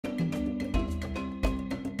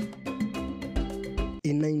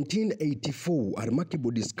In 1984, a remarkable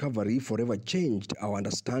discovery forever changed our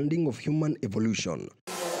understanding of human evolution.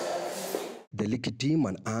 The Leakey team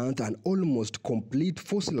unearthed an almost complete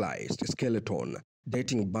fossilized skeleton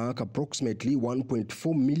dating back approximately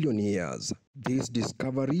 1.4 million years. This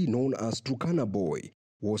discovery, known as Turkana Boy,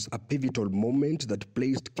 was a pivotal moment that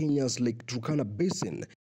placed Kenya's Lake Turkana Basin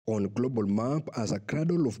on global map as a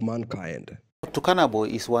cradle of mankind. Turkana Boy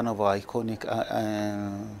is one of our iconic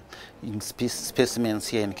specimens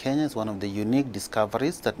here in Kenya. It's one of the unique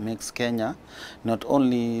discoveries that makes Kenya not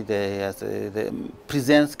only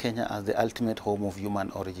presents Kenya as the ultimate home of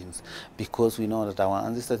human origins, because we know that our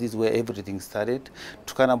ancestors is where everything started.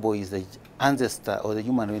 Turkana Boy is the ancestor or the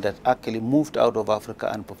human being that actually moved out of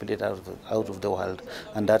Africa and populated out of the world,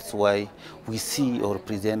 and that's why we see or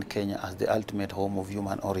present Kenya as the ultimate home of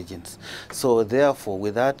human origins. So therefore,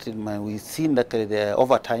 with that in mind, we've seen that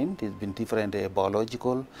over time there's been different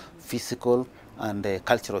biological, physical, and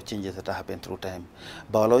cultural changes that have happened through time.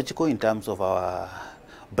 Biological in terms of our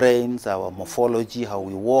brains, our morphology, how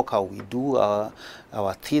we walk, how we do our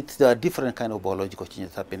teeth. There are different kind of biological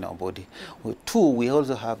changes happening in our body. Two, we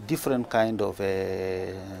also have different kind of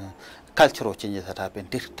cultural changes that happen.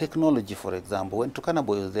 Technology, for example, when Turkana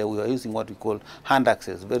Boy was there, we were using what we call hand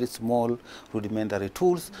axes, very small rudimentary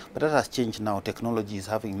tools, but that has changed now. Technology is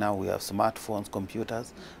having now, we have smartphones,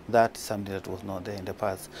 computers. That is something that was not there in the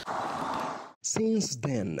past. Since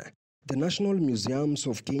then, the National Museums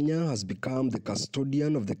of Kenya has become the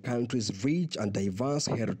custodian of the country's rich and diverse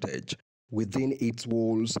heritage. Within its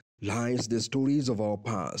walls lies the stories of our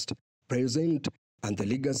past, present, and the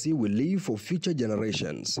legacy we leave for future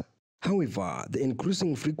generations. However, the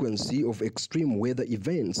increasing frequency of extreme weather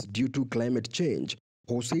events due to climate change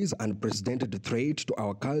poses an unprecedented threat to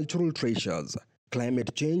our cultural treasures.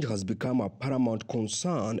 Climate change has become a paramount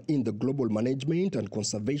concern in the global management and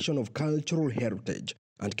conservation of cultural heritage,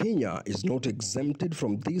 and Kenya is not exempted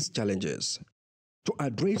from these challenges. To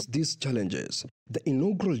address these challenges, the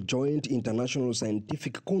inaugural Joint International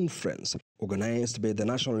Scientific Conference, organized by the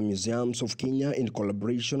National Museums of Kenya in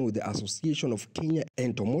collaboration with the Association of Kenya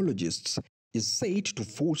Entomologists, is set to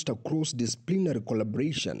foster cross-disciplinary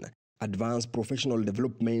collaboration, advance professional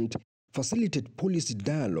development, facilitate policy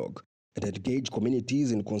dialogue, and engage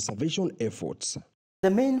communities in conservation efforts.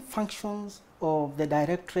 The main functions of the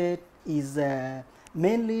Directorate is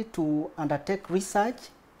mainly to undertake research,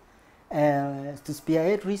 to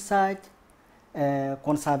spearhead research,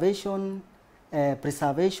 conservation,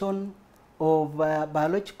 preservation of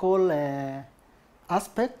biological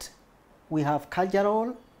aspect. We have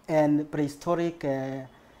cultural and prehistoric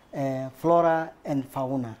flora and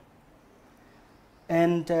fauna.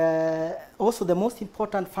 And also the most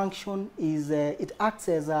important function is it acts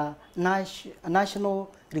as a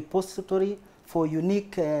national repository for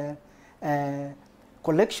unique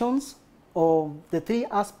collections of the three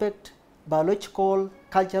aspects: biological,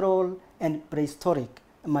 cultural, and prehistoric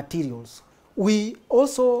materials. We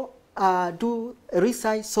also do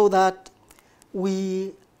research so that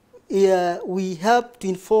we help to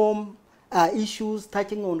inform issues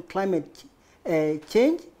touching on climate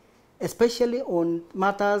change, especially on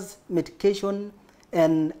matters, mitigation,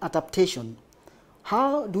 and adaptation.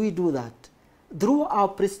 How do we do that? Through our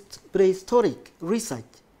prehistoric research,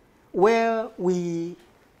 where we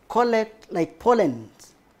collect like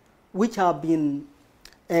pollens, which have been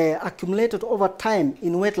accumulated over time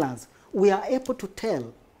in wetlands. We are able to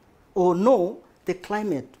tell or know the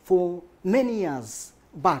climate for many years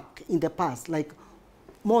back in the past, like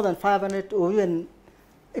more than 500 or even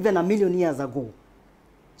 1 million years ago.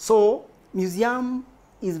 So museum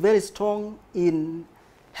is very strong in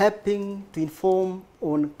helping to inform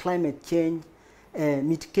on climate change,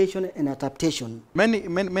 mitigation and adaptation.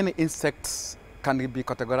 Many insects can be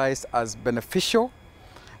categorized as beneficial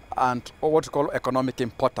and what we call economic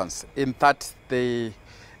importance, in that they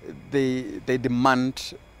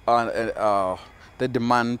demand an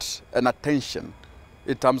attention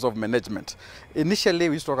in terms of management. Initially,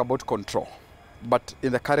 we used to talk about control, but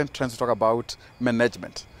in the current trends, we talk about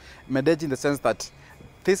management. Managing in the sense that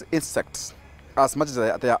these insects, as much as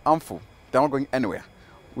they are harmful, they're not going anywhere.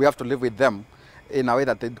 We have to live with them in a way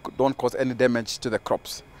that they don't cause any damage to the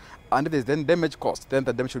crops. And if there's then damage caused, then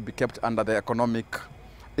the damage should be kept under the economic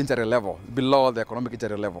injury level, below the economic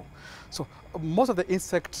injury level. So most of the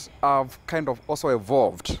insects have kind of also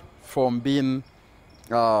evolved from being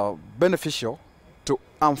beneficial to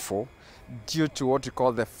harmful due to what we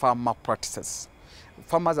call the farmer practices.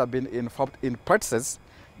 Farmers have been involved in practices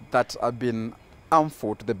that have been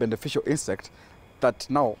harmful to the beneficial insect that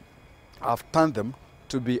now have turned them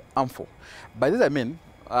to be harmful. By this I mean,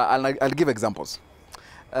 I'll give examples.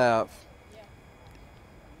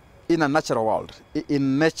 in a natural world,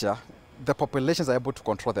 in nature, the populations are able to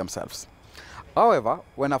control themselves. However,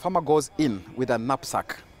 when a farmer goes in with a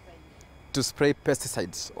knapsack to spray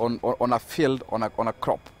pesticides on a field, on a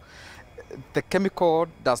crop, the chemical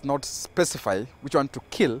does not specify which one to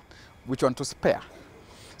kill, which one to spare.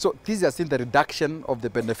 So this has seen the reduction of the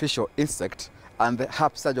beneficial insect and the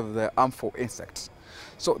upsurge of the harmful insects.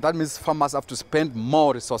 So that means farmers have to spend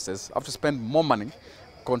more resources, have to spend more money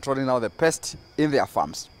controlling now the pests in their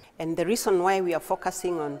farms. And the reason why we are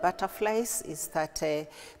focusing on butterflies is that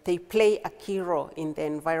they play a key role in the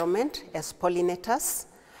environment as pollinators.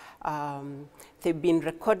 They've been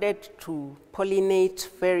recorded to pollinate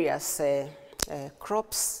various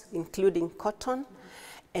crops, including cotton,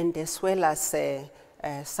 and as well as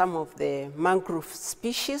some of the mangrove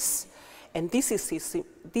species. And this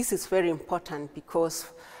is very important because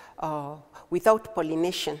without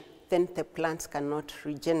pollination, then the plants cannot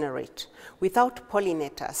regenerate. Without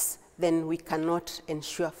pollinators, then we cannot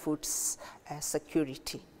ensure food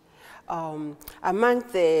security. Among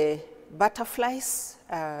the butterflies,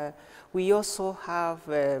 we also have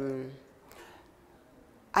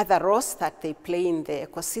other roles that they play in the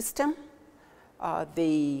ecosystem.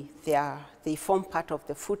 They form part of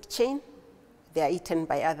the food chain. They are eaten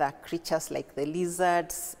by other creatures like the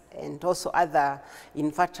lizards and also other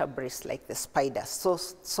invertebrates like the spiders.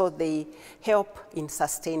 So they help in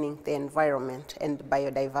sustaining the environment and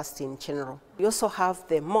biodiversity in general. We also have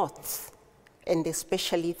the moths, and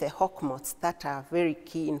especially the hawk moths that are very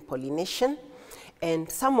key in pollination. And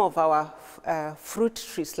some of our fruit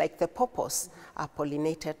trees like the pawpaws are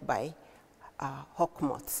pollinated by hawk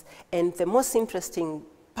moths. And the most interesting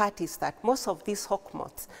part is that most of these hawk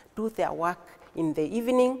moths do their work in the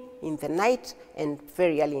evening, in the night, and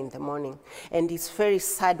very early in the morning. And it's very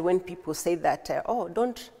sad when people say that, oh,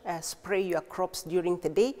 don't spray your crops during the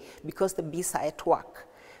day because the bees are at work.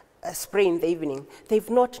 Spray in the evening. They've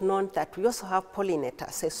not known that we also have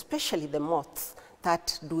pollinators, especially the moths,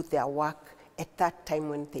 that do their work at that time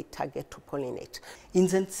when they target to pollinate. In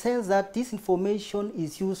the sense that this information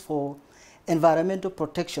is used for environmental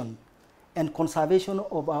protection and conservation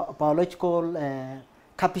of our biological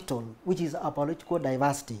capital, which is our biological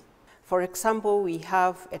diversity. For example, we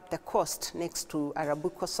have at the coast next to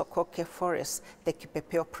Arabuko Sokoke Forest, the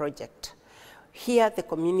Kipepeo project. Here the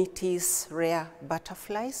communities rear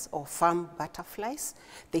butterflies or farm butterflies.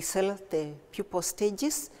 They sell the pupal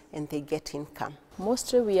stages and they get income.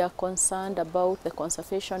 Mostly we are concerned about the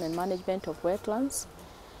conservation and management of wetlands,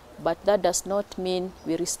 but that does not mean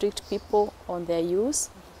we restrict people on their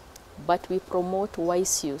use, but we promote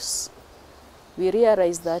wise use. We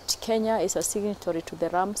realize that Kenya is a signatory to the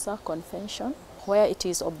Ramsar Convention, where it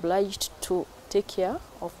is obliged to take care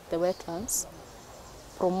of the wetlands,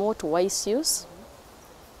 promote wise use,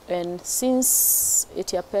 and since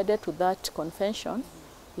it appended to that convention,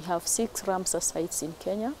 we have 6 Ramsar sites in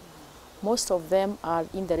Kenya. Most of them are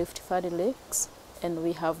in the Rift Valley lakes, and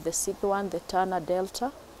we have the 6th one, the Tana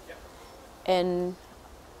Delta, and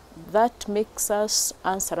that makes us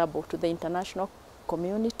answerable to the international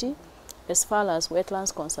community as far as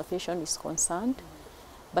wetlands conservation is concerned.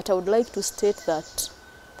 But I would like to state that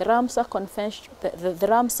the Ramsar Convention, the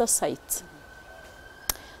Ramsar sites,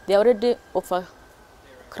 they are already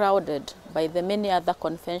overcrowded by the many other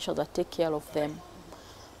conventions that take care of them,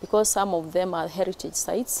 because some of them are heritage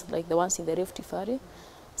sites, like the ones in the Rift Valley.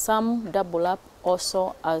 Some double up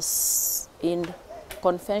also as in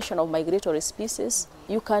Convention of Migratory Species.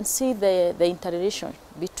 You can see the interrelation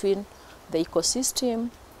between the ecosystem,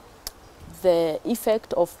 the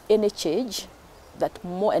effect of any change,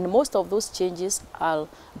 and most of those changes are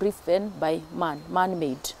driven by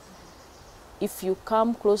man-made. If you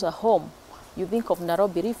come closer home, you think of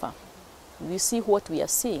Nairobi River, you see what we are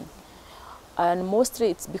seeing. And mostly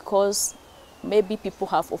it's because maybe people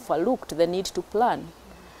have overlooked the need to plan,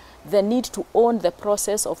 the need to own the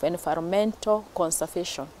process of environmental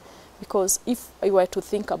conservation. Because if I were to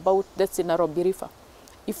think about, let's say, Nairobi River,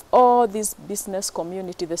 if all this business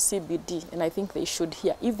community, the CBD, and I think they should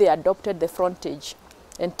hear, if they adopted the frontage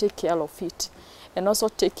and take care of it, and also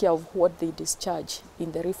take care of what they discharge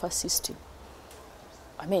in the river system,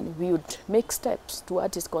 I mean, we would make steps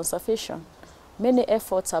towards its conservation. Many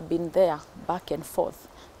efforts have been there, back and forth,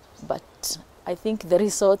 but I think the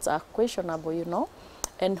results are questionable, you know.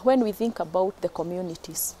 And when we think about the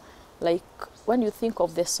communities, like when you think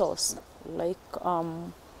of the source, like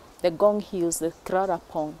the Gong Hills, the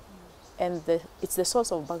Krarapong, and it's the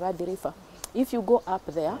source of Bagadi River. If you go up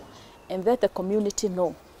there and let the community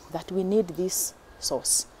know that we need this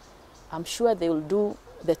source, I'm sure they will do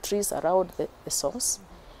the trees around the source.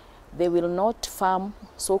 They will not farm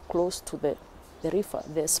so close to the the river,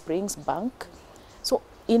 the springs bank. So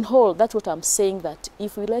in whole, that's what I'm saying, that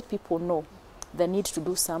if we let people know the need to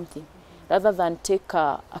do something, rather than take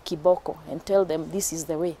a kiboko and tell them this is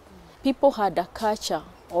the way. People had a culture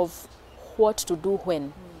of what to do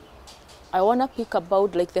when. I want to pick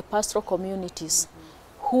about like the pastoral communities,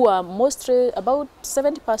 who are mostly, about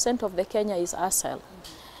 70% of the Kenya is Asal.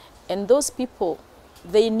 And those people,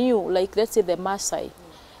 they knew, like let's say the Maasai,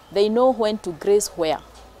 they know when to graze where.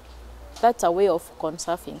 That's a way of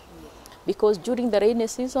conserving. Because during the rainy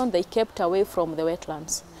season, they kept away from the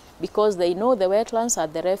wetlands, because they know the wetlands are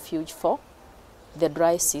the refuge for the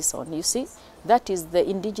dry season. You see, that is the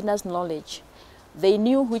indigenous knowledge. They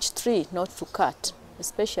knew which tree not to cut,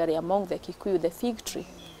 especially among the Kikuyu, the fig tree,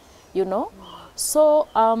 you know. So,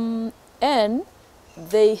 and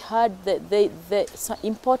they had the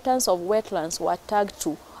importance of wetlands were tagged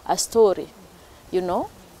to a story, you know,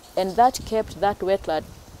 and that kept that wetland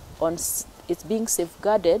on it's being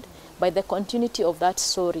safeguarded by the continuity of that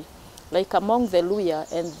story. Like among the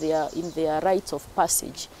Luya and in their rites of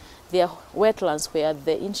passage, there are wetlands where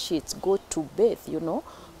the Inshits go to bathe, you know,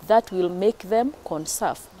 that will make them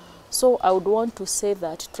conserve. So I would want to say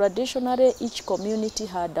that traditionally each community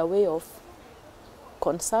had a way of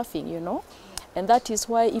conserving, you know, and that is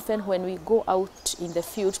why even when we go out in the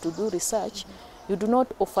field to do research, you do not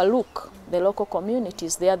overlook the local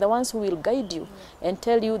communities. They are the ones who will guide you and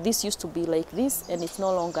tell you this used to be like this and it's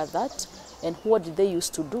no longer that, and what did they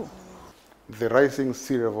used to do. The rising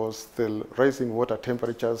sea levels, the rising water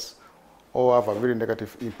temperatures all have a very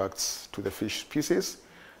negative impacts to the fish species,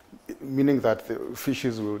 meaning that the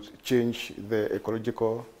fishes will change the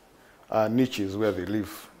ecological niches where they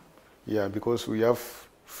live. Yeah, because we have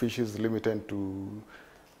fishes limited to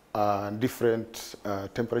different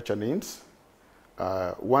temperature needs.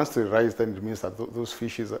 Once they rise, then it means that those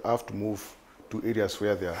fishes have to move to areas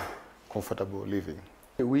where they are comfortable living.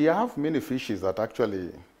 We have many fishes that actually,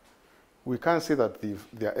 we can't say that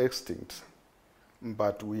they are extinct,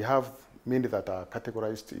 but we have many that are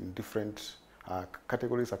categorized in different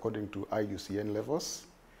categories according to IUCN levels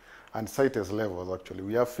and CITES levels. Actually,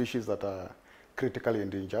 we have fishes that are critically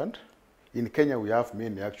endangered. In Kenya, we have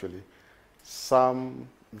many actually. Some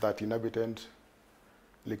that inhabited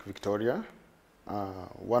Lake Victoria.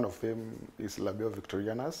 One of them is Labeo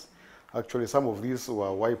victorianus. Actually, some of these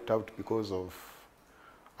were wiped out because of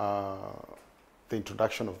the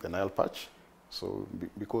introduction of the Nile perch. So,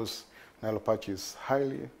 because Nile perch is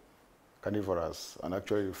highly carnivorous and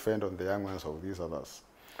actually fend on the young ones of these others.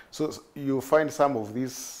 So, you find some of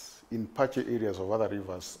these in patchy areas of other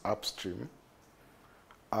rivers upstream,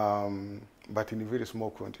 but in very small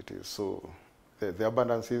quantities. So, the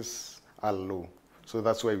abundances are low. So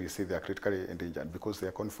that's why we say they are critically endangered, because they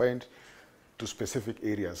are confined to specific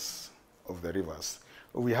areas of the rivers.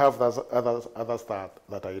 We have others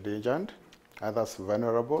that are endangered, others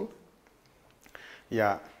vulnerable.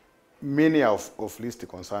 Yeah, many are of least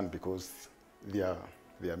concern because there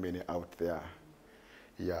are many out there.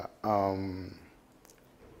 Yeah,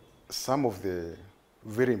 some of the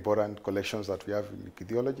very important collections that we have in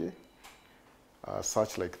ichthyology,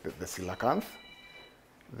 such like the coelacanth.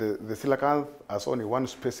 The coelacanth has only one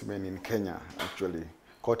specimen in Kenya, actually,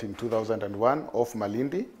 caught in 2001 off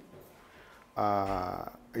Malindi.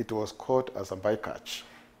 It was caught as a bycatch.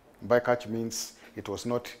 Bycatch means it was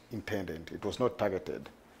not intended, it was not targeted.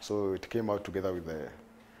 So it came out together with the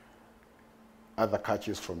other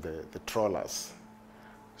catches from the trawlers.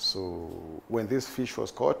 So when this fish was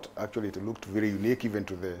caught, actually it looked very unique even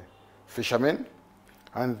to the fishermen.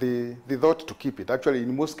 And they thought to keep it. Actually,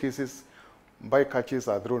 in most cases, bycatches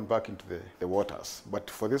are thrown back into the waters. But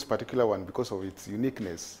for this particular one, because of its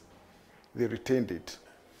uniqueness, they retained it.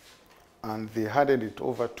 And they handed it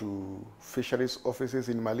over to fisheries offices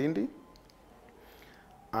in Malindi.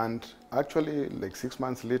 And actually, like 6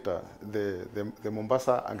 months later, the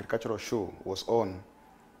Mombasa Agricultural Show was on,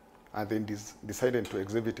 and they decided to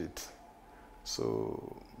exhibit it.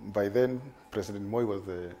 So by then, President Moi was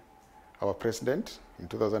our president in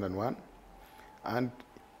 2001, and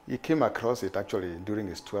he came across it actually during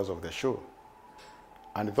his tours of the show,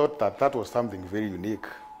 and he thought that that was something very unique.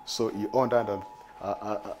 So he ordered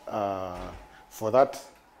for that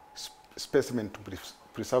specimen to be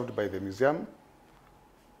preserved by the museum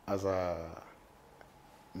as a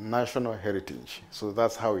national heritage. So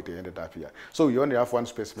that's how it ended up here. So we only have one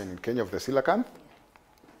specimen in Kenya of the coelacanth.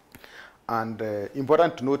 And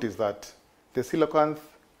important to note is that the coelacanth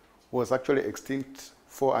was actually extinct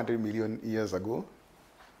 400 million years ago.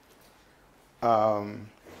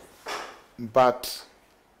 But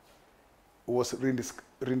was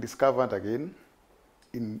rediscovered again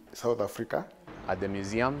in South Africa at the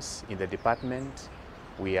museums, in the department,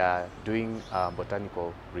 we are doing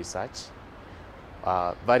botanical research,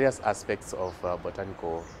 various aspects of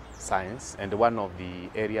botanical science, and one of the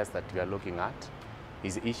areas that we are looking at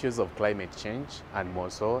is issues of climate change and more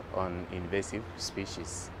so on invasive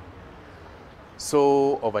species.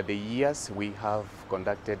 So over the years, we have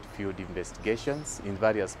conducted field investigations in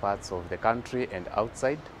various parts of the country and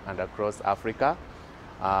outside and across Africa,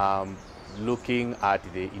 looking at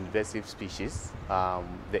the invasive species,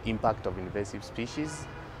 the impact of invasive species,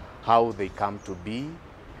 how they come to be,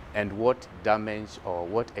 and what damage or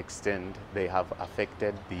what extent they have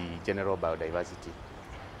affected the general biodiversity.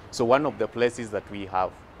 So one of the places that we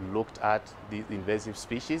have looked at these invasive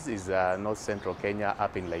species is north central Kenya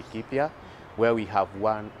up in Laikipia, where we have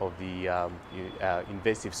one of the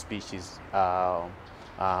invasive species,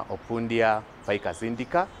 Opundia ficus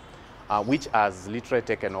indica, which has literally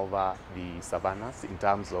taken over the savannas in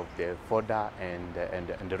terms of the fodder and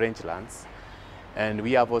the rangelands. And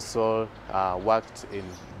we have also worked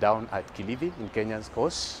down at Kilifi in Kenya's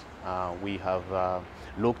coast. We have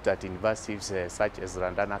looked at invasives such as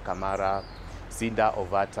Randana camara, Cinder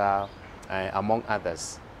ovata, among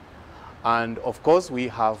others. And of course, we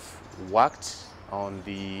have worked on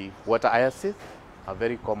the water hyacinth, a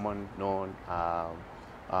very common known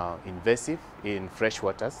invasive in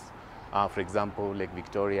freshwaters. For example, Lake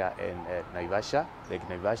Victoria and Lake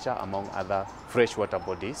Naivasha, among other freshwater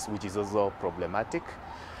bodies, which is also problematic.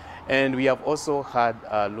 And we have also had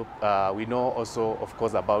a look, we know also, of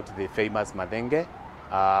course, about the famous madenge,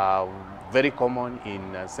 very common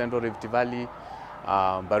in Central Rift Valley,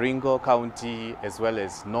 Baringo County, as well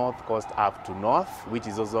as North Coast up to North, which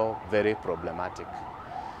is also very problematic.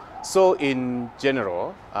 So in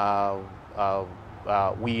general,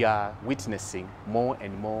 we are witnessing more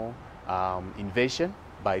and more invasion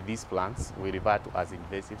by these plants, we refer to as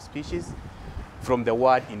invasive species, from the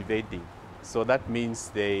word invading. So that means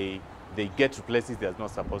they get to places they're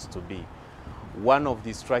not supposed to be. One of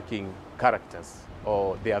the striking characters,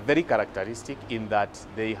 or they are very characteristic in that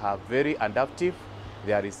they are very adaptive,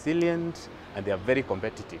 they are resilient, and they are very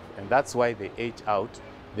competitive. And that's why they age out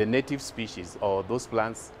the native species or those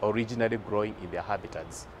plants originally growing in their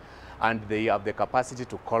habitats. And they have the capacity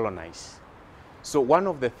to colonize. So one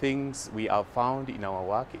of the things we have found in our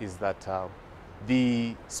work is that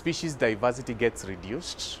the species diversity gets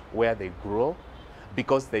reduced where they grow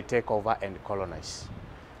because they take over and colonize.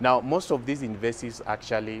 Now, most of these invasives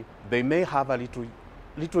actually, they may have a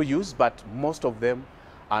little use, but most of them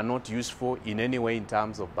are not useful in any way in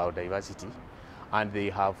terms of biodiversity, and they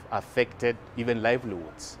have affected even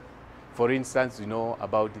livelihoods. For instance, you know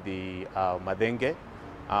about the madenge,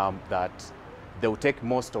 that they will take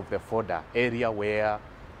most of the fodder area where,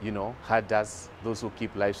 you know, herders, those who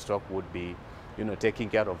keep livestock would be, you know, taking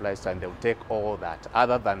care of livestock, and they will take all that,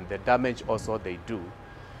 other than the damage also they do.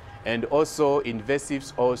 And also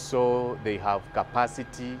invasives also, they have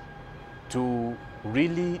capacity to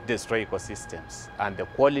really destroy ecosystems and the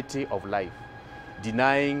quality of life,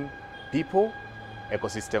 denying people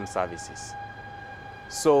ecosystem services.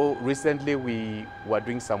 So recently we were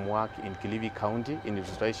doing some work in Kilifi County in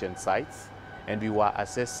restoration sites, and we were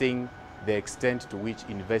assessing the extent to which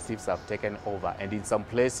invasives have taken over. And in some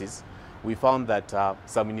places, we found that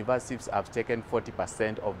some invasives have taken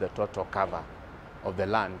 40% of the total cover of the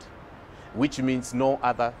land, which means no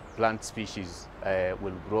other plant species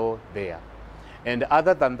will grow there. And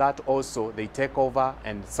other than that also, they take over,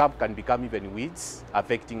 and some can become even weeds,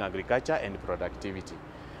 affecting agriculture and productivity.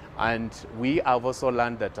 And we have also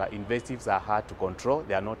learned that invasives are hard to control.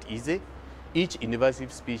 They are not easy. Each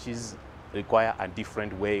invasive species require a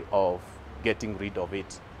different way of getting rid of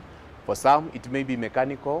it. For some, it may be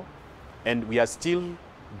mechanical, and we are still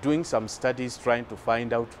doing some studies trying to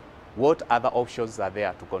find out what other options are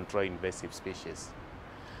there to control invasive species.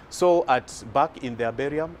 So back in the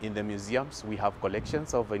herbarium, in the museums, we have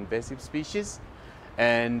collections of invasive species,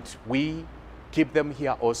 and we keep them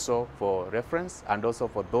here also for reference, and also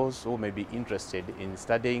for those who may be interested in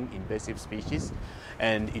studying invasive species.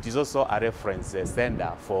 And it is also a reference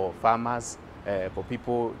center for farmers, for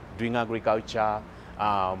people doing agriculture,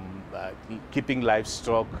 keeping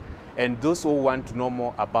livestock, and those who want to know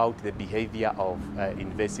more about the behavior of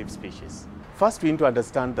invasive species. First, we need to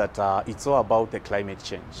understand that it's all about the climate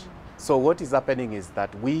change. So what is happening is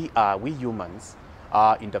that we humans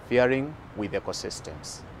are interfering with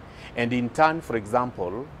ecosystems. And in turn, for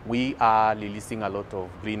example, we are releasing a lot of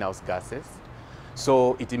greenhouse gases.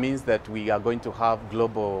 So it means that we are going to have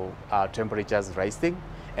global temperatures rising,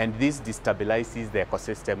 and this destabilizes the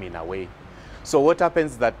ecosystem in a way. So what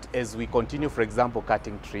happens that as we continue, for example,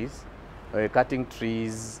 cutting trees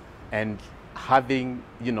and having,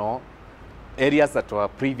 areas that were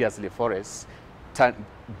previously forests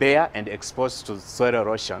bare and exposed to soil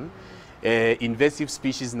erosion, invasive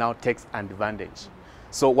species now takes advantage.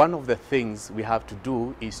 So one of the things we have to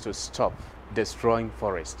do is to stop destroying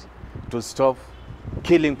forest, to stop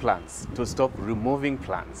killing plants, to stop removing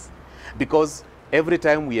plants. Because every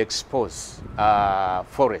time we expose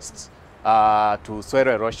forests to soil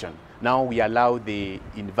erosion, now we allow the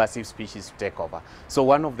invasive species to take over. So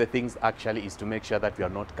one of the things actually is to make sure that we are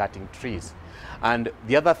not cutting trees. And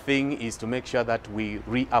the other thing is to make sure that we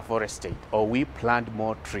reforestate, or we plant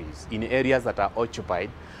more trees in areas that are occupied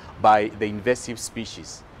by the invasive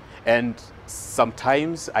species. And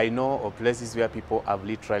sometimes I know of places where people have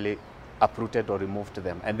literally uprooted or removed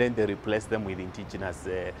them, and then they replace them with indigenous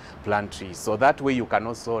plant trees. So that way you can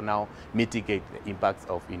also now mitigate the impacts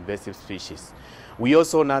of invasive species. We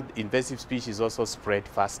also know invasive species also spread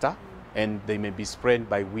faster, and they may be spread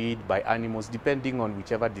by weed, by animals, depending on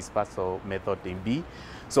whichever dispersal method they be.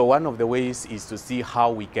 So one of the ways is to see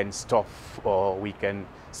how we can stop or we can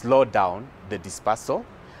slow down the dispersal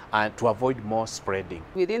and to avoid more spreading.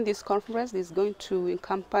 Within this conference, this is going to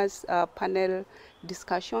encompass panel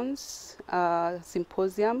discussions,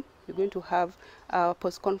 symposium. We're going to have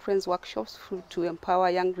post-conference workshops to empower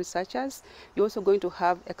young researchers. We're also going to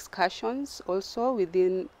have excursions also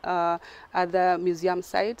within other museum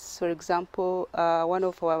sites. For example, one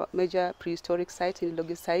of our major prehistoric sites in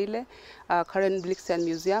Logisaile, Karen Blixen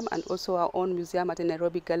Museum, and also our own museum at the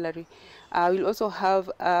Nairobi Gallery. We'll also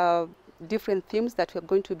have different themes that are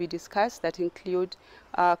going to be discussed that include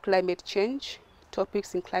climate change.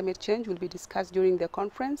 Topics in climate change will be discussed during the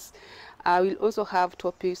conference. We'll also have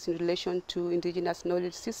topics in relation to indigenous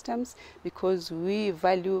knowledge systems, because we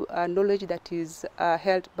value knowledge that is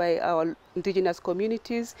held by our indigenous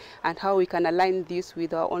communities and how we can align this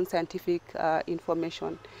with our own scientific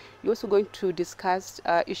information. We're also going to discuss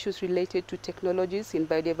issues related to technologies in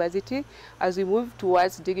biodiversity. As we move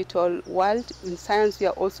towards digital world, in science we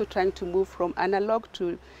are also trying to move from analog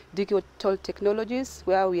to digital technologies,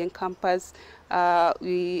 where we encompass, where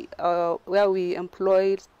we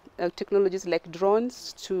employ technologies like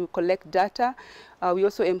drones to collect data. We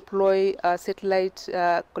also employ satellite,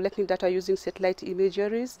 collecting data using satellite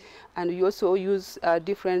imageries, and we also use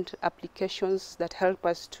different applications that help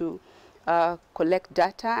us to collect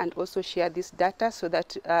data and also share this data, so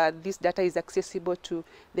that this data is accessible to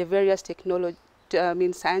the various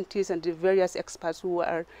scientists and the various experts who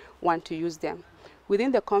want to use them.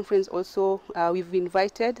 Within the conference also, we've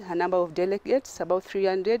invited a number of delegates, about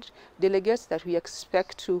 300 delegates that we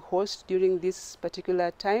expect to host during this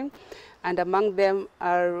particular time. And among them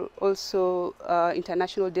are also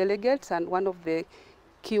international delegates, and one of the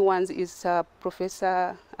key ones is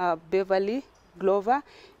Professor Beverly Glover.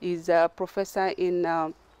 Is a professor in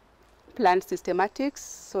plant systematics,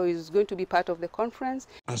 so he's going to be part of the conference.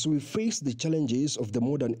 As we face the challenges of the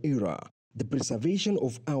modern era, the preservation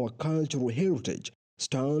of our cultural heritage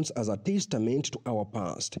stands as a testament to our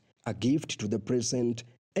past, a gift to the present,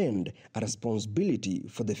 and a responsibility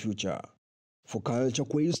for the future. For Culture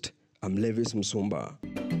Quest, I'm Levis Msumba.